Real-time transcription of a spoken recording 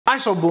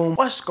ISO boom,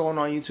 what's going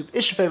on YouTube?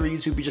 It's your favorite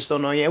YouTube you just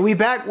don't know yet. And we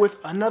back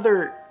with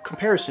another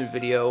comparison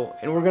video,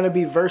 and we're gonna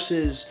be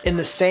versus in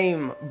the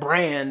same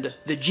brand,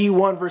 the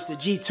G1 versus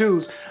the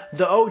G2s,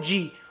 the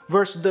OG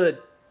versus the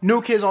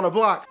new kids on the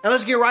block. And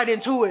let's get right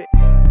into it.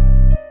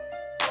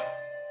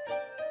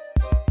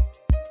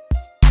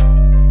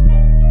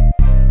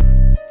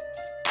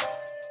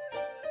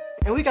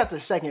 And we got the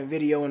second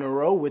video in a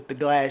row with the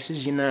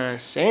glasses, you know what I'm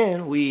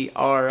saying? We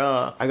are,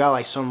 I got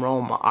like something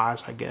wrong with my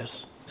eyes, I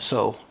guess.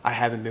 So I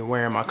haven't been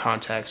wearing my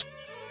contacts.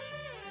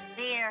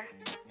 There,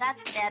 that's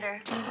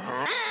better.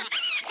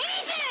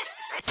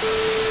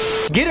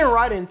 Getting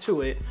right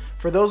into it,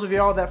 for those of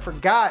y'all that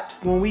forgot,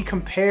 when we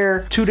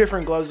compare two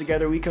different gloves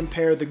together, we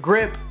compare the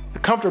grip, the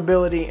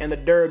comfortability, and the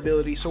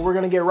durability. So we're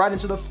gonna get right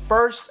into the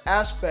first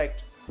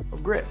aspect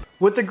of grip.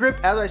 With the grip,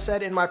 as I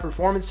said in my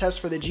performance test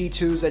for the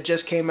G2s that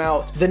just came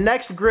out, the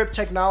next grip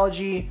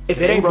technology,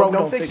 if it ain't broke,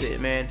 don't fix it,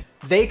 man.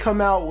 They come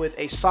out with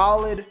a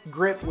solid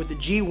grip with the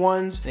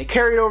G1s, and they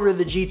carry it over to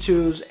the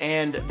G2s,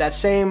 and that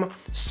same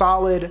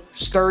solid,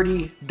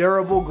 sturdy,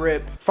 durable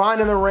grip, fine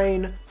in the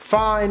rain,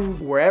 fine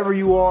wherever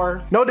you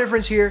are, no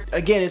difference here.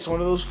 Again, it's one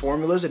of those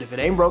formulas that if it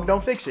ain't broke,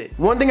 don't fix it.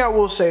 One thing I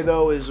will say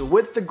though is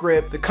with the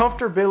grip, the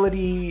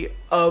comfortability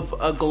of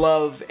a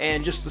glove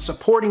and just the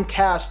supporting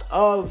cast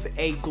of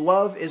a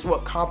glove is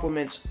what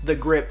complements the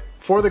grip,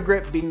 for the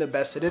grip being the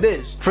best that it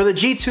is. For the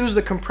G2s,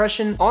 the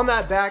compression on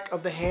that back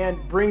of the hand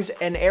brings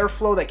an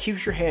airflow that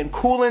keeps your hand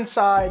cool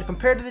inside,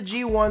 compared to the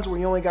G1s where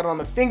you only got it on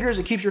the fingers.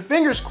 It keeps your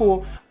fingers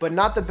cool, but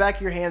not the back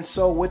of your hand.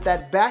 So with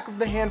that back of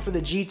the hand for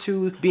the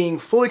G2 being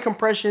fully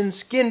compression,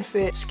 skin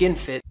fit,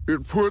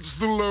 it puts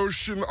the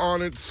lotion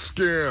on its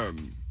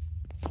skin.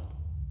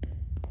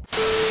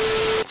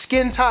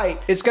 Skin tight,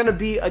 it's gonna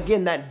be,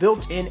 again, that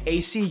built-in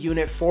AC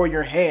unit for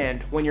your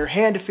hand. When your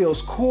hand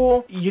feels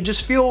cool, you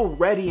just feel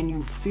ready and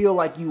you feel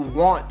like you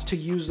want to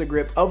use the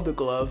grip of the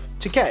glove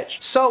to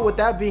catch. So with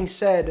that being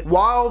said,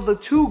 while the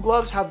two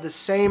gloves have the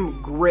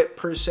same grip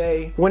per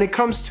se, when it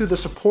comes to the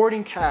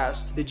supporting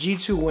cast, the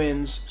G2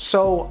 wins.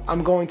 So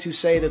I'm going to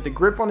say that the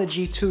grip on the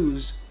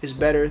G2s is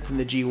better than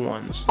the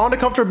G1s. On to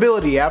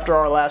comfortability, after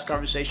our last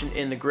conversation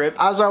in the grip,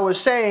 as I was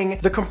saying,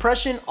 the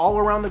compression all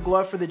around the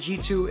glove for the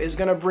G2 is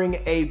gonna bring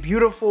a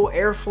beautiful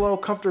airflow,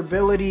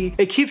 comfortability.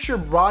 It keeps your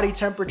body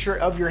temperature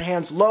of your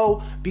hands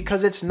low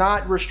because it's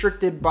not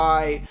restricted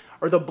by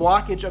or the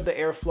blockage of the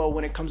airflow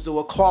when it comes to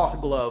a cloth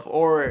glove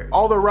or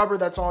all the rubber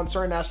that's on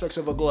certain aspects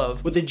of a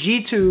glove. With the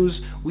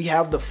G2s, we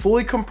have the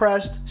fully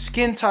compressed,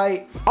 skin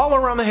tight, all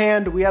around the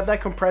hand, we have that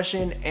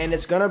compression, and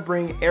it's gonna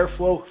bring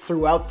airflow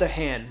throughout the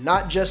hand,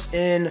 not just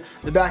in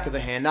the back of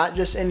the hand, not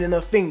just in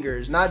the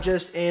fingers, not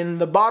just in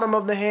the bottom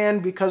of the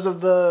hand because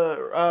of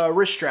the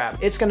wrist strap.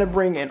 It's gonna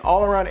bring an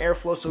all around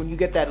airflow, so when you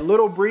get that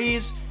little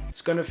breeze,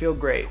 it's gonna feel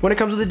great. When it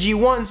comes to the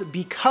G1s,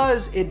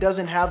 because it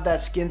doesn't have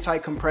that skin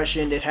tight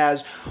compression, it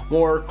has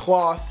more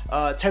cloth,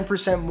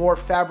 10% more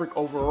fabric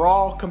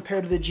overall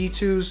compared to the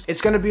G2s, it's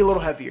gonna be a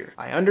little heavier.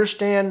 I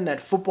understand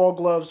that football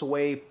gloves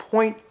weigh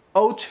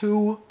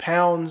 0.02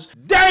 pounds.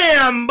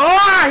 Damn,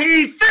 boy,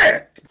 he's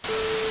thick!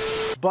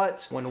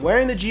 But when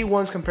wearing the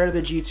G1s compared to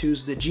the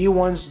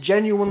G2s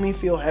genuinely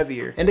feel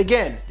heavier. And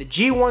again, the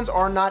G1s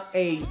are not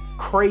a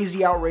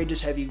crazy,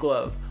 outrageous heavy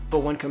glove, but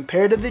when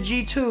compared to the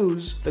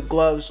G2s, the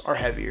gloves are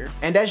heavier.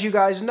 And as you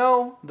guys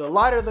know, the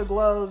lighter the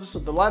gloves,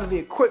 the lighter the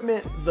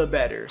equipment, the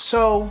better.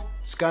 So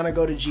it's gonna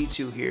go to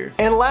G2 here.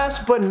 And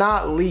last but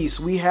not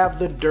least, we have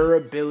the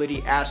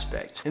durability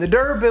aspect. And the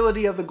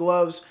durability of the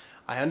gloves,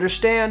 I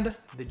understand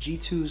the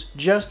G2s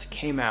just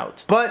came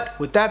out. But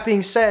with that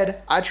being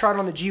said, I tried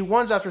on the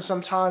G1s after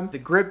some time, the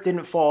grip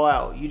didn't fall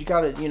out. You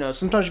gotta, you know,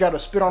 sometimes you gotta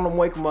spit on them,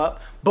 wake them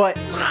up, but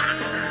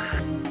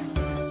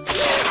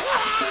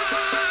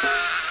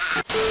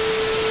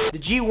the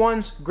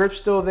G1's grip's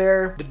still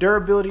there. The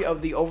durability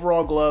of the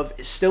overall glove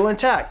is still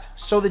intact.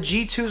 So the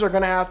G2s are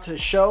gonna have to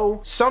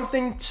show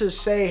something to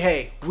say,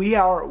 hey, we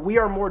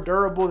are more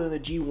durable than the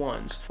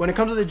G1s. When it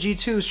comes to the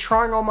G2s,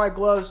 trying on my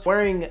gloves,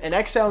 wearing an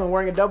XL and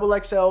wearing a double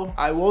XL,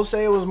 I will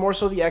say it was more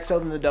so the XL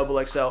than the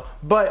double XL,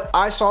 but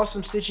I saw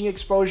some stitching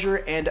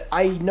exposure, and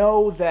I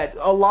know that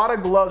a lot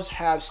of gloves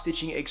have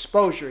stitching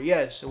exposure.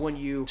 Yes, when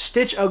you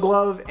stitch a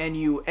glove and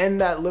you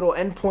end that little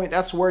end point,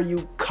 that's where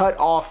you cut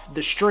off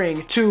the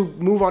string to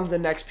move on to the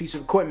next piece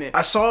of equipment.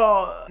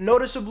 I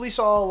noticeably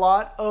saw a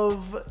lot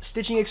of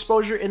stitching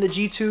exposure in the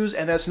G2s,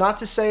 and that's not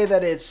to say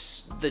that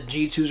it's the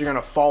G2s are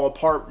gonna fall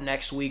apart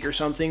next week or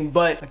something,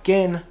 but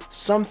again,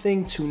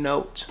 something to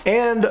note.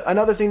 And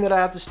another thing that I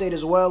have to state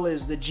as well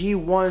is the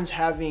G1s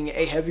having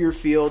a heavier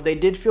feel, they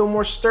did feel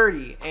more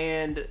sturdy,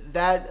 and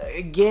that,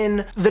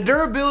 again, the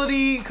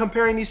durability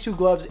comparing these two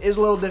gloves is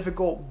a little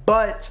difficult,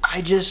 but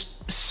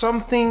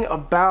something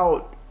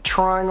about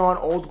trying on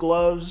old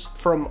gloves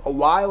from a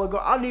while ago.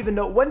 I don't even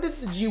know, when did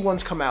the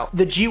G1s come out?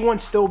 The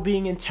G1 still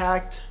being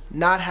intact,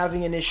 not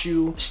having an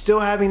issue, still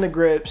having the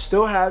grip,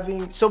 still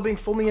being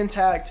fully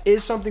intact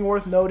is something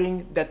worth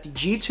noting that the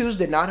G2s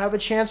did not have a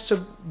chance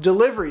to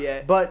deliver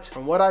yet. But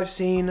from what I've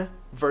seen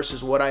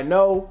versus what I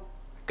know,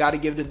 Gotta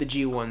give to the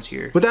G ones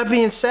here. With that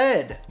being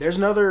said, there's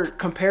another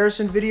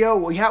comparison video.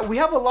 We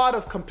have a lot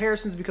of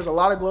comparisons because a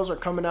lot of gloves are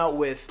coming out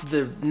with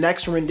the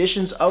next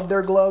renditions of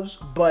their gloves,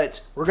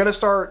 but we're gonna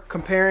start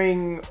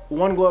comparing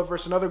one glove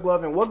versus another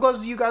glove. And what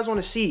gloves do you guys want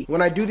to see?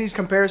 When I do these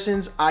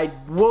comparisons, I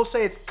will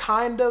say it's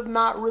kind of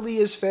not really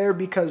as fair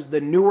because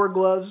the newer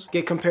gloves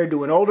get compared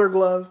to an older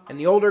glove, and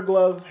the older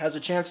glove has a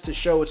chance to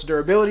show its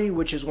durability,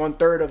 which is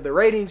 1/3 of the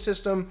rating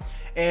system.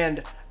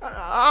 And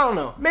I don't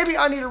know, maybe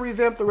I need to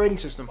revamp the rating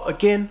system.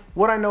 Again,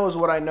 what I know is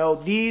what I know.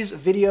 These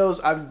videos,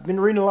 I've been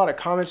reading a lot of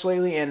comments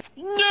lately, and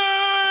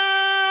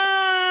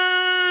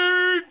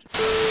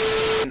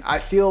I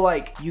feel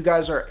like you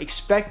guys are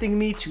expecting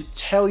me to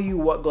tell you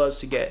what gloves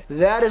to get.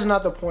 That is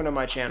not the point of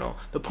my channel.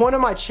 The point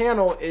of my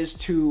channel is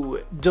to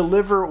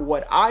deliver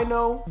what I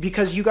know,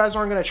 because you guys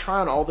aren't gonna try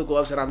on all the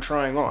gloves that I'm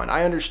trying on.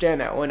 I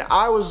understand that. When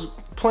I was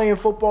playing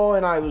football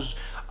and I was,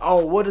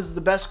 oh, what is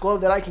the best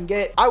glove that I can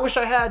get? I wish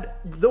I had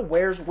the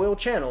Where's Will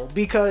channel,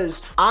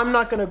 because I'm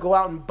not gonna go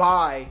out and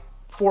buy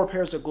 4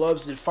 pairs of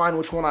gloves to find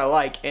which one I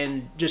like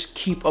and just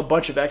keep a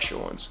bunch of extra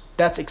ones.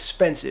 That's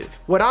expensive.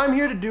 What I'm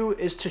here to do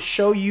is to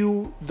show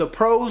you the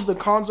pros, the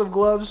cons of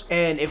gloves,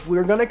 and if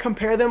we're gonna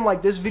compare them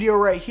like this video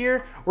right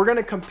here, we're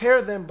gonna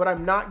compare them, but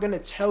I'm not gonna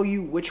tell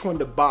you which one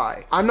to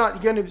buy. I'm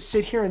not gonna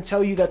sit here and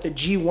tell you that the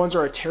G1s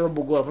are a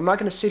terrible glove. I'm not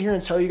gonna sit here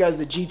and tell you guys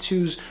the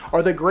G2s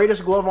are the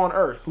greatest glove on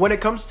earth. When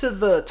it comes to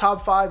the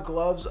top 5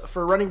 gloves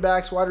for running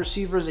backs, wide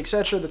receivers,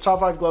 etc., the top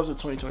 5 gloves of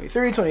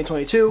 2023,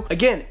 2022,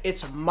 again,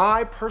 it's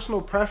my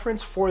personal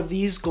preference for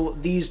these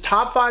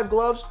top 5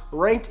 gloves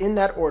ranked in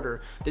that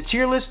order. The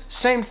tier list,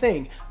 same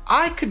thing.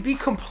 I could be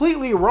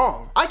completely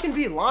wrong. I can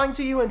be lying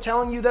to you and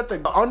telling you that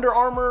the Under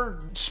Armour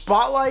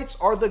Spotlights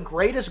are the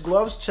greatest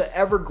gloves to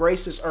ever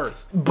grace this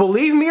earth.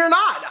 Believe me or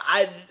not,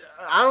 I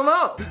don't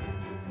know.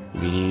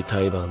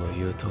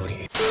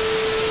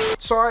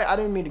 Sorry, I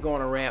didn't mean to go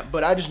on a rant,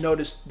 but I just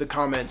noticed the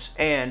comments,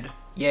 and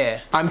yeah,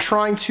 I'm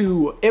trying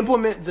to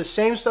implement the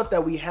same stuff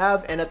that we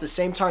have and at the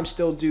same time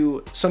still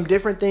do some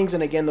different things.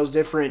 And again, those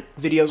different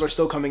videos are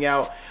still coming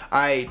out.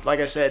 Like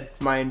I said,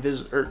 my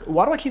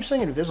why do I keep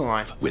saying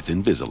Invisalign? With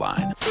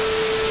Invisalign.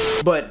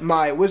 But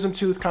my wisdom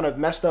tooth kind of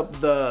messed up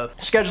the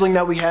scheduling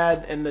that we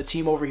had and the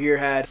team over here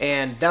had,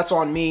 and that's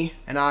on me,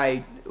 and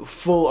I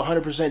full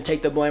 100%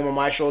 take the blame on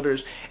my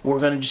shoulders. We're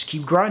gonna just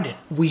keep grinding.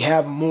 We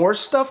have more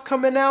stuff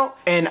coming out,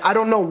 and I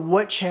don't know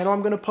what channel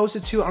I'm gonna post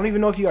it to. I don't even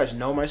know if you guys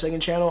know my second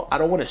channel. I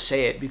don't want to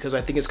say it because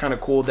I think it's kind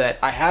of cool that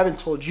I haven't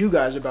told you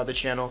guys about the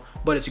channel,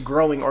 but it's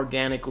growing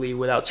organically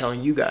without telling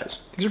you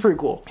guys. These are pretty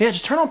cool. Yeah,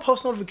 just turn on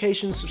post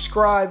notifications,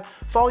 subscribe,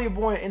 follow your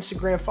boy on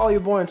Instagram, follow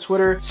your boy on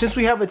Twitter. Since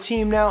we have a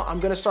team now,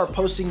 I'm gonna start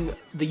posting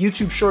the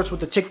YouTube shorts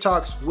with the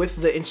TikToks with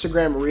the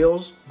Instagram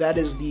Reels. That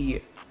is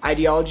the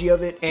ideology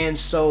of it. And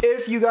so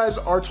if you guys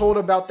are told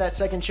about that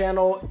second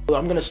channel,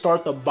 I'm gonna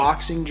start the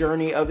boxing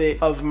journey of it,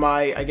 of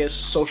my, I guess,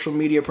 social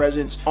media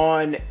presence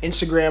on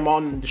Instagram,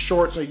 on the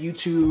shorts or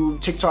YouTube,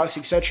 TikToks,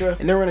 etc.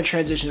 And then we're gonna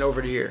transition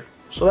over to here.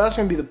 So that's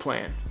gonna be the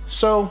plan.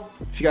 So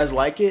if you guys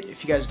like it,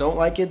 if you guys don't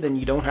like it, then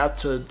you don't have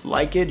to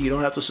like it. You don't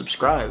have to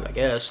subscribe, I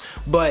guess.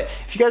 But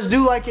if you guys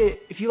do like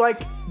it, if you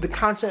like the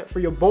content for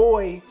your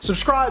boy,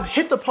 subscribe,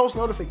 hit the post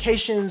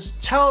notifications,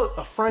 tell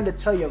a friend to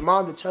tell your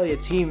mom to tell your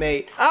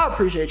teammate. I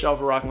appreciate y'all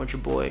for rocking with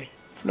your boy.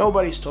 If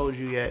nobody's told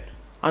you yet,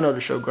 I know the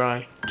show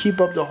grind.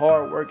 Keep up the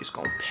hard work. It's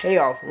gonna pay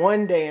off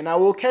one day, and I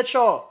will catch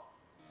y'all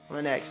on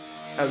the next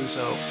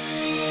episode.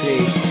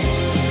 Peace.